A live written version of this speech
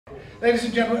Ladies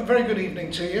and gentlemen, a very good evening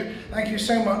to you. Thank you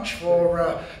so much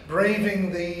for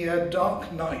braving the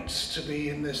dark nights to be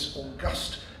in this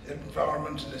august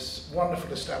environment, in this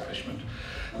wonderful establishment.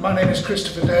 My name is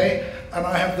Christopher Day, and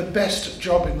I have the best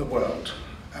job in the world.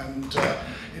 And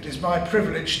it is my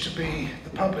privilege to be the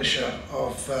publisher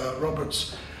of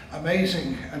Robert's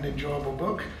amazing and enjoyable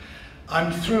book.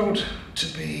 I'm thrilled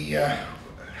to be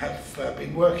have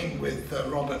been working with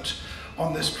Robert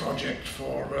on this project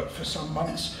for some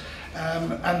months,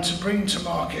 and to bring to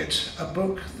market a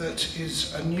book that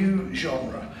is a new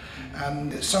genre,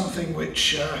 and it's something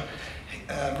which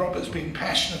Robert's been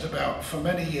passionate about for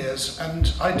many years,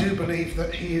 and I do believe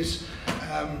that he is,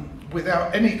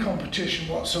 without any competition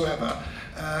whatsoever,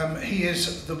 he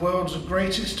is the world's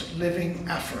greatest living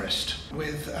aphorist,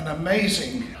 with an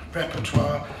amazing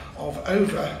repertoire of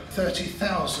over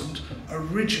 30,000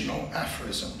 original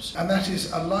aphorisms, and that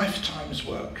is a lifetime's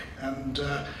work, and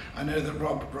I know that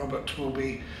Robert will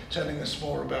be telling us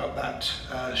more about that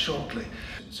shortly.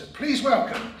 So please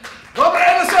welcome Robert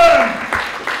Edison!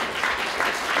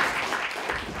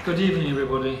 Good evening,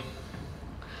 everybody.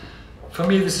 For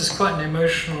me, this is quite an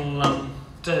emotional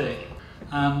day,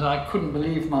 and I couldn't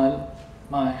believe my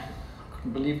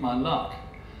luck.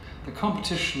 The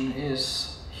competition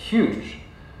is huge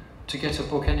to get a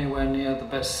book anywhere near the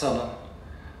bestseller,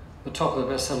 the top of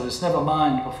the bestseller list, never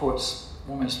mind before it's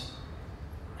almost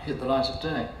hit the light of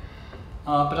day.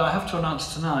 But I have to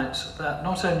announce tonight that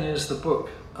not only is the book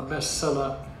a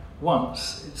bestseller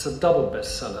once, it's a double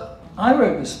bestseller. I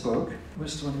wrote this book,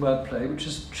 Wisdom and Wordplay, which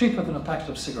is cheaper than a packet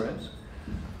of cigarettes,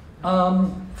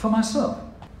 for myself.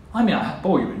 I mean, I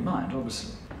bore you in mind,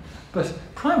 obviously, but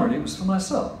primarily it was for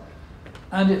myself.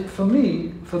 And for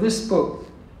me, for this book,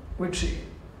 which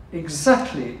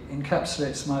exactly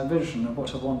encapsulates my vision of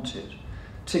what I wanted,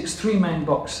 ticks three main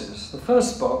boxes. The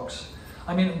first box,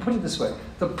 I mean, put it this way,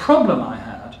 the problem I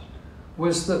had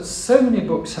was that so many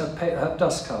books have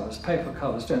dust covers, paper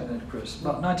covers, don't they, Chris?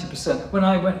 About 90%. When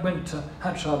I went to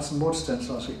Hatchard's and Waterstones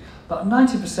last week, about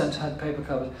 90% had paper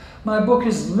covers. My book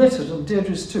is littered, and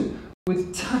Deirdre's too,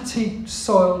 with tatty,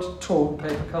 soiled, torn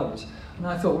paper covers. And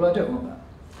I thought, well, I don't want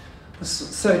that.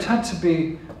 So it had to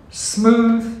be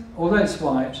smooth, although it's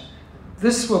white.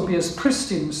 This will be as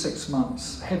pristine in 6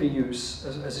 months, heavy use,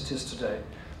 as it is today,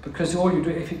 because all you do,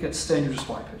 if it gets stained, you just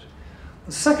wipe it.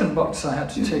 The second box I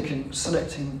had to take in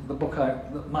selecting the book,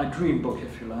 my dream book,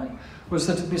 if you like, was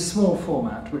that it be small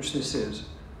format, which this is.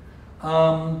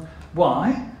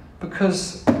 Why?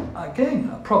 Because,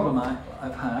 again, a problem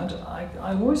I've had,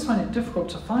 I always find it difficult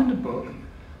to find a book,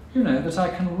 you know, that I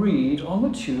can read on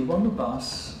the tube, on the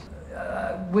bus,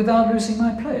 without losing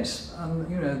my place. And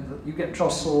you know, you get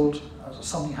jostled,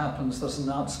 something happens, there's an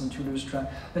announcement, you lose track,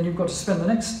 then you've got to spend the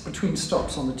next between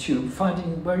stops on the tube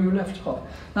finding where you left off.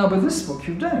 Now with this book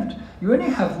you don't. You only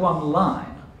have one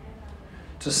line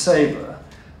to savour,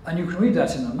 and you can read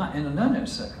that in a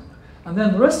nanosecond. And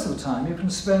then the rest of the time you can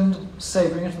spend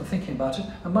savouring it and thinking about it,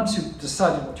 and once you've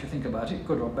decided what you think about it,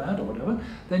 good or bad or whatever,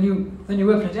 then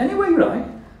you open it any way you like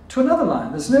to another line.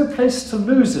 There's no place to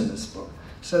lose in this book.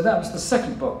 So that was the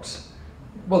second box.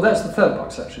 Well, that's the third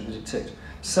box, actually, that it ticked.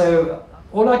 So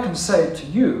all I can say to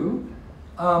you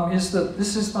is that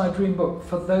this is my dream book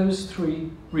for those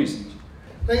three reasons.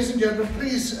 Ladies and gentlemen,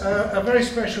 please, a very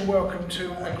special welcome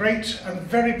to a great and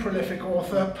very prolific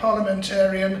author,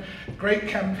 parliamentarian, great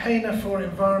campaigner for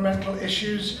environmental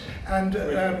issues, and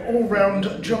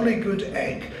all-round jolly good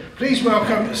egg. Please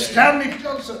welcome Stanley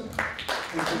Johnson.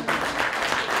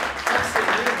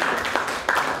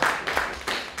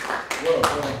 Well,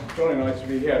 jolly nice to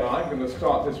be here. Now, I'm going to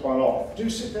start this one off. Do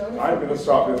sit down. I'm going to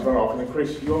start this one off, and then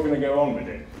Chris, you're going to go on with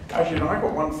it. Actually, no, I've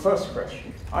got one first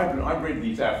question. I've read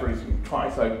these aphorisms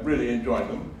twice. I really enjoyed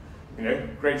them. You know,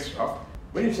 great stuff.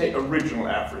 When you say original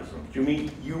aphorisms, do you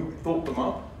mean you thought them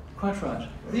up? Quite right.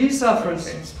 These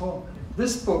aphorisms for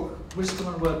this book,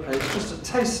 Wisdom and Wordplay, is just a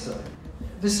taster.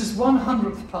 This is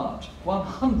 100th part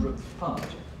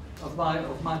of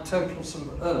my total sort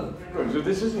of urn. So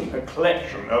this isn't a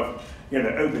collection of, you know,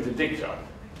 obiter dicta,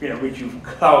 you know, which you've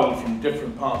culled from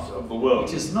different parts of the world.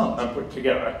 It is not. And put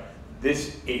together.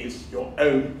 This is your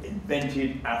own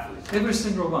invented aphorism. Every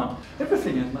single one.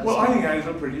 Everything in that. Well, I think that is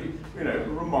a pretty, you know,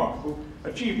 remarkable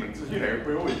achievement. You know,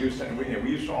 we always used to, we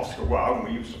used to Oscar Wilde and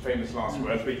we used to famous last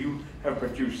words, but you have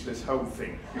produced this whole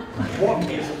thing. What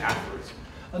is an aphorism?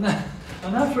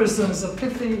 An aphorism is a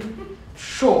pithy,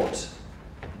 short,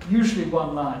 usually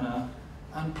one-liner,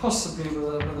 and possibly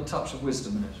with a touch of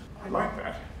wisdom in it. I like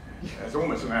that. It's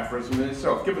almost an aphorism in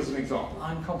itself. Give us an example.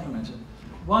 I'm complimented.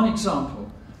 One example.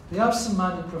 The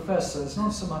absent-minded professor is not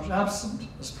so much absent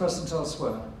as present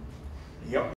elsewhere.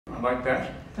 Yep, I like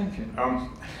that. Thank you.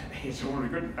 It's all really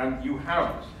good. And you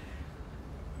have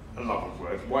a love of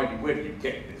words. Where did you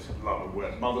get this love of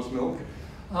words? Mother's milk?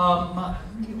 Well,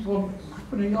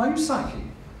 are you psychic?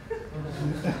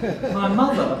 My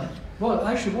mother, well,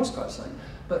 actually was quite psychic,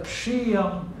 but she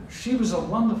was a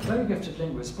wonderful, very gifted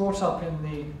linguist, brought up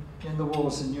in the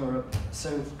wars in Europe,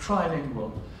 so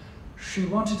trilingual. She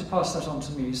wanted to pass that on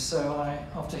to me, so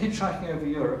after hitchhiking over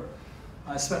Europe,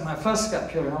 I spent my first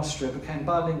gap year in Austria, became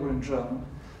bilingual in German,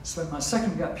 spent my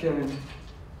second gap year in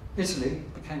Italy,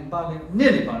 became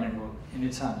nearly bilingual in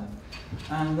Italian,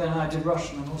 and then I did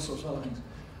Russian and all sorts of other things,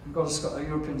 and got a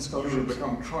European scholarship. You would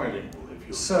become trilingual if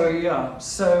you... So yeah,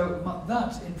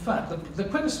 that, in fact, the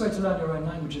quickest way to learn your own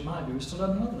language, in my view, is to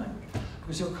learn another language,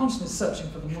 because you're constantly searching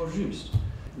for the more juste.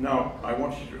 Now, I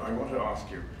want to ask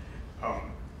you,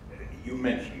 you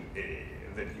mentioned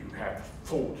that you have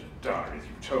thought diaries.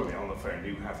 You told me on the phone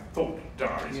you have thought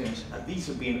diaries. Yes. And these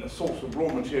have been a source of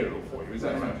raw material for you, is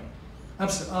that right?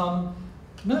 Absolutely.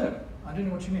 No, I don't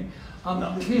know what you mean.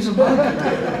 No. These are my,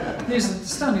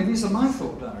 Stanley, these are my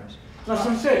thought diaries. That's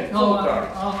what I said, thought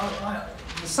diaries.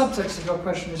 The subtext of your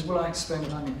question is, will I explain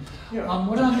what I mean? Yeah.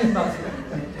 What I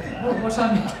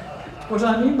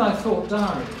mean by thought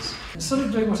diaries, instead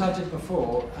of doing what I did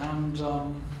before and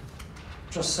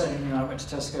just saying, I went to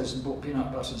Tesco's and bought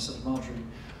peanut butter instead of margarine,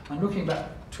 and looking back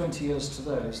 20 years to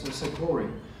those, they're so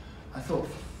boring. I thought,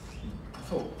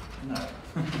 no.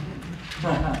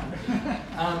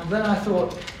 And then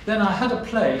I had a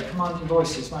play, Commanding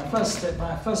Voices, my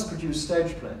first produced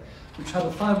stage play, which had a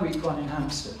 5-week run in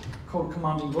Hampstead, called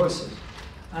Commanding Voices.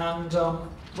 And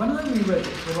when I reread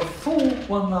it, there were 4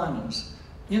 one-liners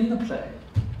in the play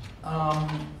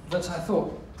that I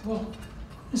thought, well, for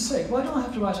goodness sake, why do I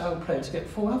have to write a whole play to get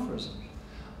 4 aphorisms?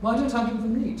 Why don't I do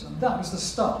them neat? And that was the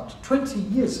start, 20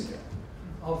 years ago,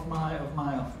 of my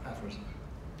aphorisms.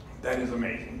 That is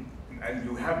amazing. And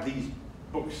you have these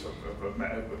books of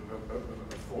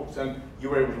thoughts, and you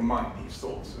were able to mine these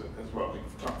thoughts as well. You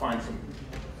find some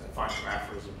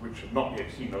aphorisms which have not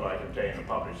yet seen the light of day in a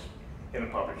published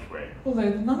way. Well,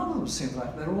 none of them seem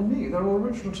like they're all me. They're all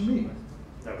original to me.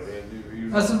 No,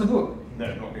 As in the book?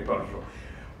 No, not being published.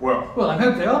 Well, I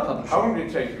hope they are published. How long did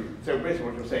it take you? So basically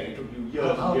what you're saying, it took you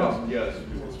years and years and years to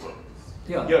do this book.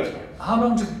 Yeah. Years. How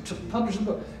long to publish the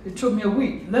book? It took me a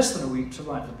week, less than a week, to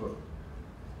write the book.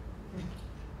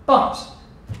 But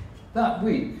that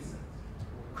week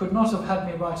could not have had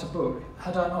me write a book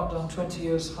had I not done 20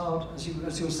 years hard, as you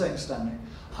were saying, Stanley,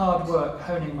 hard work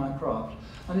honing my craft.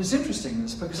 And it's interesting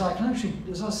this, because I can actually,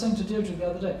 as I was saying to Deirdre the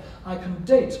other day, I can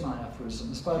date my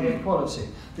aphorisms by their quality.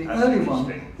 The early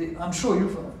one, I'm sure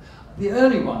you've heard, the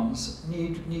early ones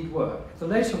need work. The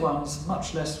later ones,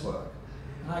 much less work.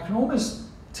 And I can almost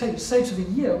say to the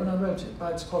year when I wrote it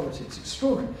by its quality. It's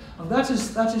extraordinary. And that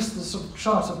is the sort of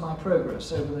chart of my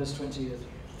progress over those 20 years.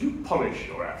 Do you polish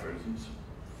your aphorisms?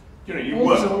 You all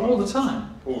work all the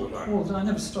time. All the time. All the time. I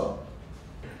never stop.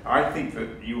 I think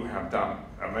that you have done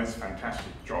a most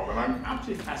fantastic job, and I'm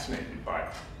absolutely fascinated by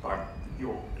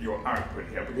your output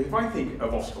here, because if I think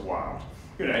of Oscar Wilde,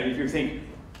 and if you think,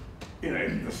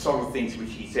 the sort of things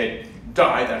which he said,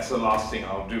 die, that's the last thing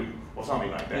I'll do, or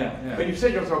something like that. Yeah. But you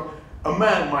say to yourself, a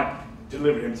man might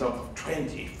deliver himself of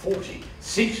 20, 40,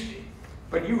 60,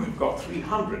 but you have got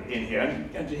 300 in here,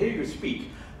 and to hear you speak,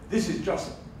 this is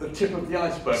just the tip of the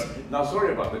iceberg. Now,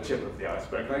 sorry about the tip of the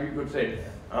iceberg. Now, you could say,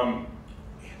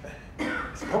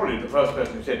 probably the first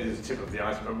person who said this is the tip of the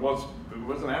iceberg was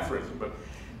an aphorism, but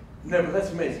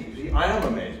nevertheless amazing. You see, I am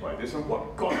amazed by this, and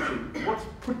what's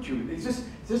put you, has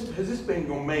this been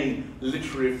your main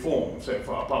literary form so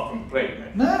far, apart from the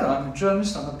play? No, I'm a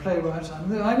journalist, I'm a playwright,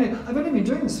 I've only been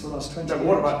doing this for the last 20 years.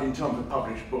 What about in terms of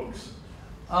published books?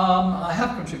 I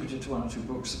have contributed to 1 or 2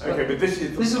 books. Okay, but this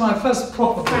is my first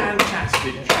proper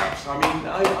fantastic, chaps. I mean,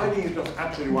 I think it's just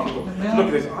absolutely wonderful. Look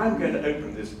at this. I'm going to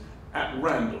open this at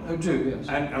random. Oh, do, yes.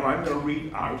 And I'm going to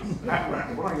read out at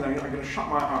random. What I'm going to shut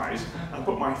my eyes and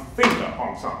put my finger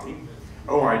on something.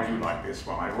 Oh, I do like this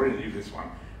one. I really do this one.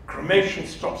 Cremation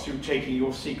stops you taking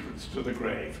your secrets to the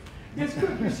grave. Yes,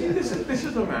 good. You see, this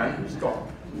is a man who's got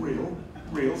real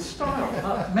style.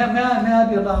 May I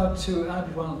be allowed to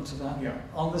add one to that? Yeah.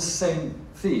 On this same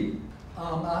theme.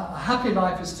 A happy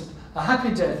death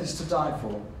is to die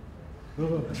for.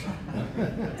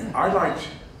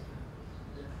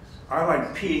 I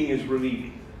like peeing is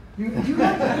relieving. You like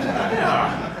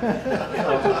that? Yeah.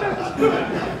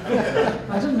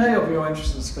 I didn't know of your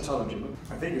interest in scatology.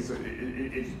 I think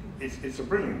it's a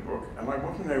brilliant book, and I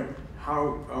want to know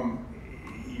how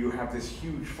you have this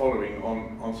huge following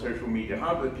on social media.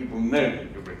 How do people know that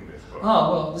you've written this book?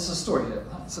 Well, there's a story here.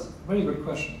 That's a very good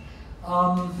question.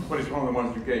 Well, it's one of the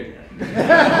ones you gave me.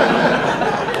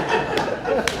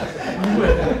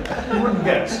 You wouldn't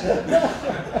guess.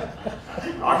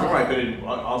 I thought I better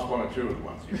ask one or two of the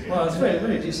ones you gave me. Well, it's very,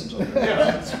 very decent of you.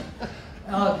 Yes.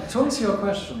 To answer your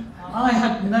question, I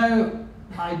had no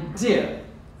idea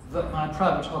that my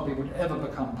private hobby would ever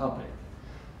become public.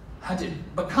 Had it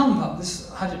become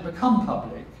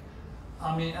public,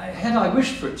 I mean, had I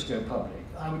wished for it to go public,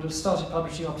 I would have started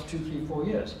publishing after 2, 3, 4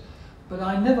 years. But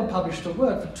I never published a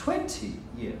word for 20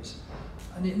 years,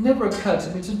 and it never occurred to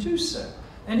me to do so,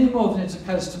 any more than it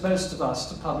occurs to most of us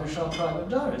to publish our private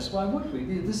diaries. Why would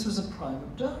we? This was a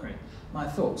private diary, my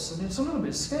thoughts, and it's a little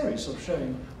bit scary sort of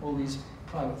sharing all these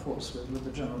private thoughts with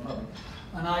the general public.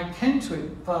 And I came to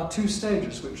it via 2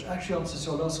 stages, which actually answers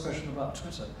your last question about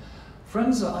Twitter.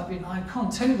 Friends, I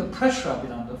can't tell you the pressure I've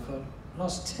been under for the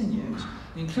last 10 years,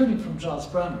 including from Giles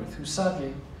Brandreth, who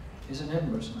sadly is in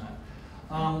Edinburgh now,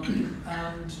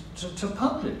 and to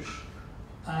publish.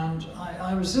 And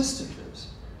I resisted it,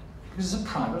 because it's a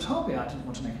private hobby. I didn't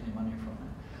want to make any money from it.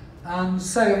 And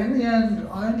so in the end,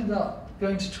 I ended up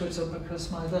going to Twitter because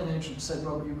my then agent said,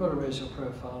 Robert, you've got to raise your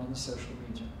profile in social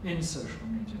media.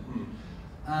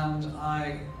 And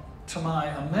to my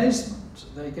amazement,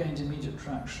 they gained immediate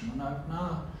traction. And I've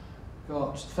now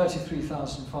got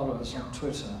 33,000 followers on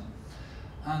Twitter.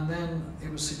 And then it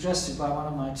was suggested by one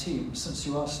of my team, since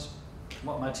you asked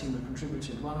what my team had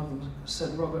contributed, one of them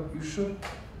said, Robert, you should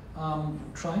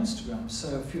try Instagram.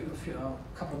 So a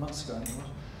couple of months ago,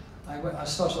 I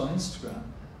started on Instagram.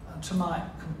 And to my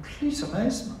complete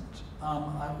amazement,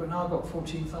 I've now got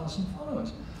 14,000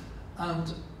 followers.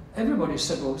 And everybody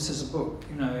said, well, this is a book,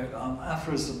 you know,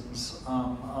 aphorisms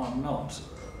are not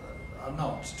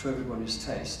to everybody's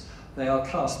taste. They are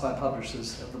classed by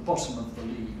publishers at the bottom of the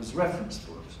league as reference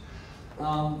books.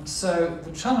 So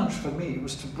the challenge for me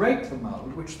was to break the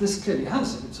mold, which this clearly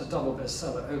has. It's a double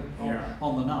bestseller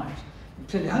on the night. It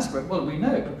clearly has broken. Well, we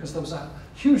know because there was a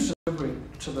huge delivery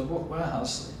to the book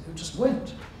warehouse. It just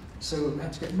went. So we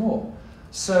had to get more.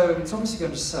 So it's obviously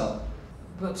going to sell.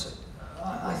 But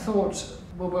I thought,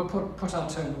 well, we'll put our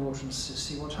toe in the water and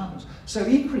see what happens. So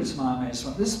equally to my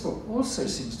amazement, this book also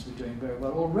seems to be doing very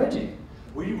well already.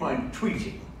 Would you mind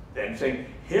tweeting then, saying,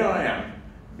 here I am,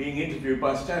 being interviewed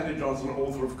by Stanley Johnson,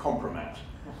 author of Compromat?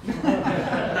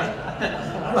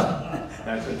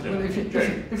 That's a well,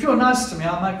 if you're nice to me,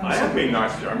 I'll make I am being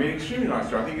nice to you. I mean, extremely nice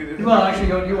to you. I think it is. Well,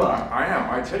 actually, you are. I am.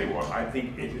 I tell you what. I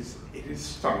think it is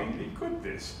stunningly good.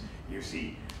 This, you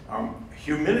see,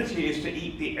 humility is to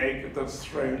eat the egg that's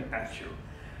thrown at you.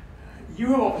 You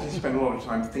have obviously spent a lot of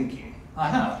time thinking. I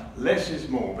have. Less is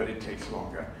more, but it takes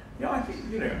longer. Yeah, I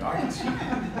think I can see.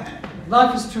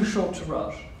 Life is too short to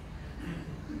rush.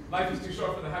 Life is too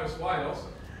short for the house wide also.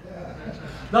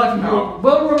 Life is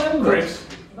well remembered. Chris.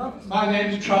 My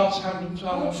name is Charles Hampton.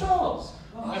 Oh, Charles.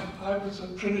 I was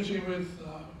at Trinity with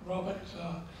Robert.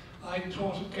 I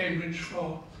taught at Cambridge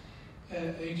for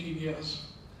 18 years.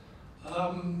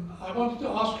 I wanted to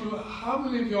ask you, how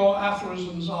many of your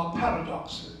aphorisms are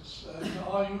paradoxes?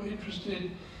 Are you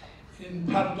interested in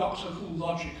paradoxical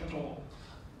logic at all?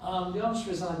 The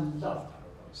answer is I love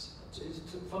paradox.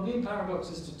 For me, paradox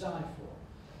is to die for.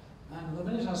 And the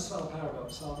minute I smell a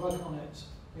paradox, I'll work on it,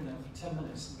 for 10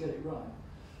 minutes and get it right.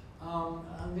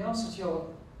 And the answer to your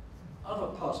other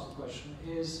part of the question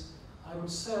is, I would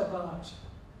say about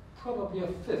probably a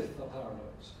fifth are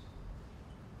paradox.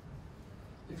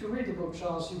 If you read the book,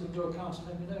 Charles, you can do a count and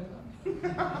let me know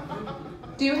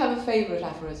that. Do you have a favourite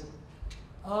aphorism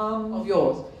of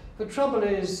yours? The trouble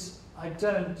is, I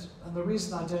don't, and the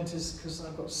reason I don't is because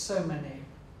I've got so many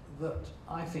that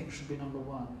I think should be number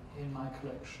one in my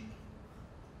collection.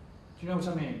 Do you know what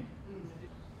I mean?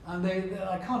 And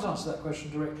I can't answer that question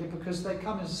directly because they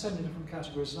come in so many different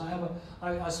categories. And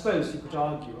I suppose you could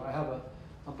argue I have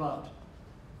about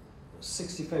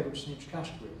 60 favourites in each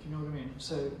category. Do you know what I mean?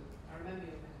 So. I remember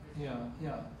your favourite.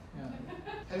 Yeah.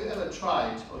 Have you ever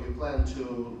tried or you plan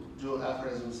to do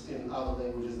aphorisms in other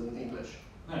languages than English?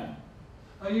 No.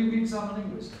 Oh, you mean some in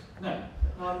English? No.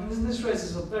 This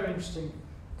raises a very interesting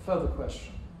further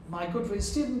question. My good friend,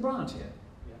 is Stephen Bryant here?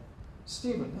 Yeah.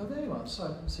 Stephen, oh there you are,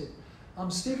 sorry, I didn't see it.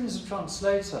 Stephen is a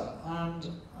translator, and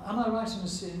am I right in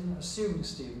assuming,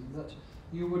 Stephen, that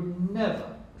you would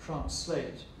never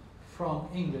translate from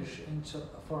English into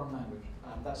a foreign language?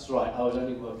 That's right, I was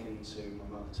only working to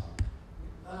my mother tongue.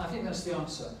 I think that's the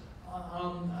answer.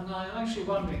 And I'm actually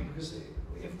wondering, because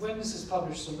when this is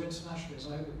published sort of internationally, as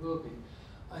I hope it will be,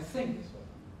 I think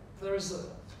there is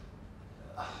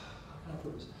how can I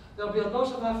put this? There'll be a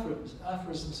lot of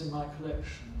aphorisms in my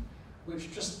collection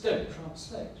which just don't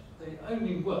translate. They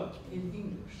only work in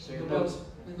English. So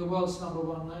in the world's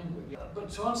 #1 language. But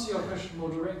to answer your question more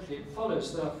directly, it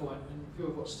follows, therefore, in view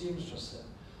of what Stephen's just said,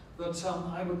 that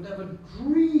I would never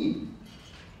dream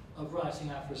of writing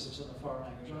aphorisms in a foreign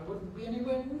language. I wouldn't be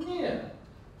anywhere near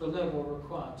the level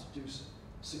required to do so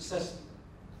successfully.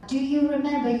 Do you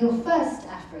remember your first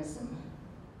aphorism?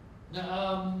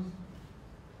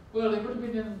 Well, it would have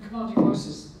been in Commanding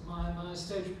Voices, my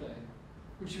stage play,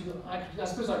 which I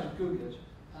suppose I could Google it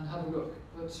and have a look,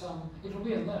 but it'll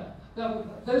be in there.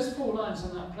 Those 4 lines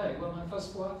in that play were my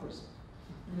first 4 aphorisms.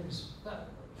 It was that,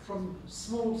 from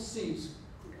small seeds,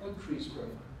 oak trees grow.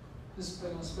 This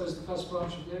being, I suppose, the first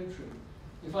branch of the oak tree.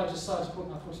 If I decide to put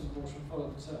my foot in the water and follow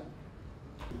the turn.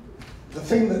 The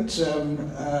thing that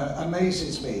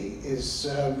amazes me is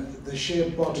the sheer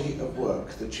body of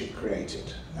work that you've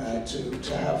created.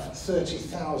 To have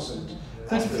 30,000...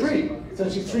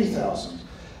 33,000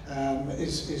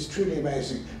 is truly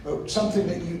amazing. But something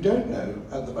that you don't know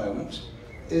at the moment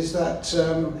is that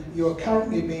you are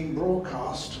currently being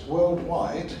broadcast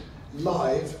worldwide,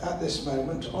 live at this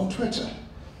moment on Twitter.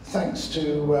 Thanks to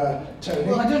Tony.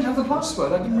 Well, I don't have the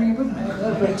password, I didn't bring it with me.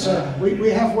 But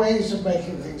we have ways of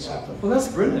making things happen. Well, that's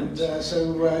brilliant. And,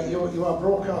 so you are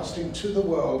broadcasting to the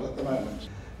world at the moment.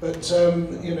 But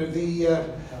you know,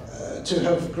 to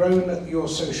have grown your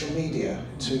social media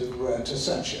to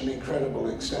such an incredible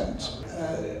extent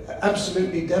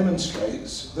absolutely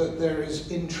demonstrates that there is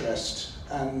interest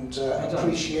and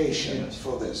appreciation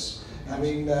for this. I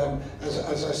mean,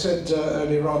 as I said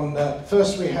earlier on,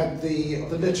 first we had the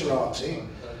literati,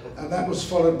 and that was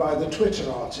followed by the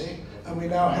Twitterati, and we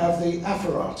now have the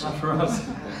Afferati.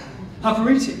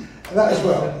 Afferiti. That as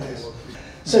well, yes.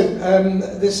 So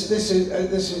this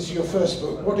is your first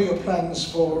book. What are your plans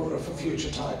for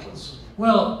future titles?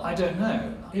 Well, I don't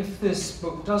know. If this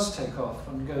book does take off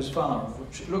and goes viral,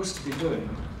 which it looks to be doing,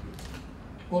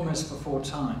 almost before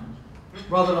time,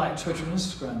 rather like Twitter and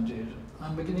Instagram did,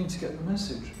 I'm beginning to get the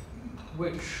message,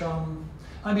 which,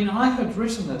 I mean, I had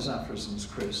written those aphorisms,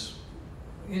 Chris,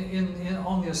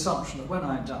 on the assumption that when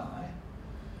I die,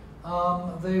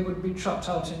 they would be chucked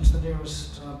out into the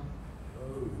nearest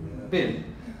bin,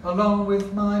 along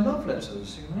with my love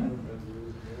letters, you know.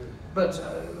 But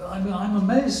I'm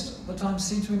amazed that I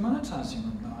seem to be monetizing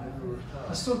them now.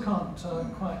 I still can't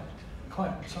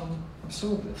quite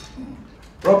absorb it.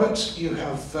 Robert, you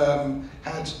have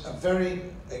had a very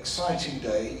exciting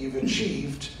day. You've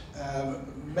achieved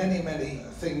many, many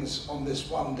things on this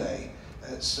one day.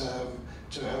 It's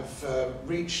to have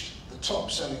reached the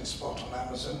top-selling spot on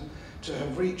Amazon, to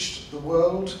have reached the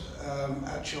world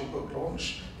at your book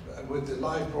launch with the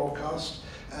live broadcast,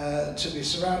 to be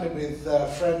surrounded with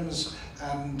friends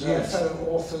and fellow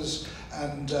authors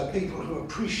and people who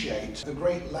appreciate the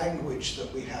great language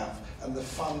that we have and the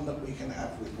fun that we can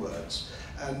have with words.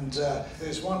 And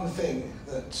there's one thing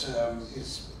that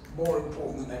is more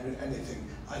important than anything.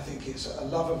 I think it's a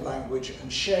love of language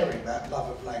and sharing that love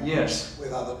of language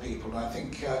with other people. And I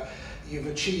think you've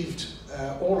achieved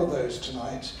all of those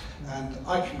tonight, and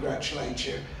I congratulate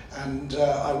you, and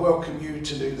I welcome you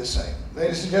to do the same.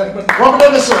 Ladies and gentlemen, Robert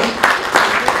Edison!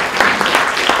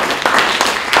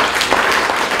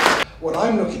 What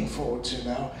I'm looking forward to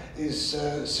now is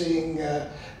seeing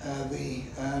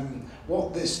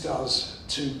what this does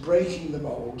to breaking the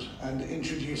mould and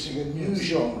introducing a new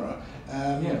genre,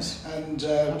 and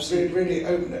really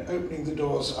opening the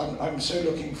doors. I'm so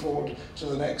looking forward to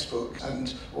the next book,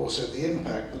 and also the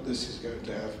impact that this is going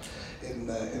to have in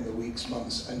the weeks,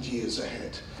 months and years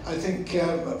ahead. I think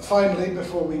finally,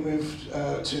 before we move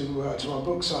to our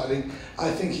book signing,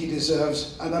 I think he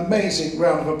deserves an amazing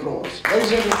round of applause.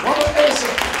 Ladies and gentlemen, Robert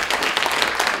Edison.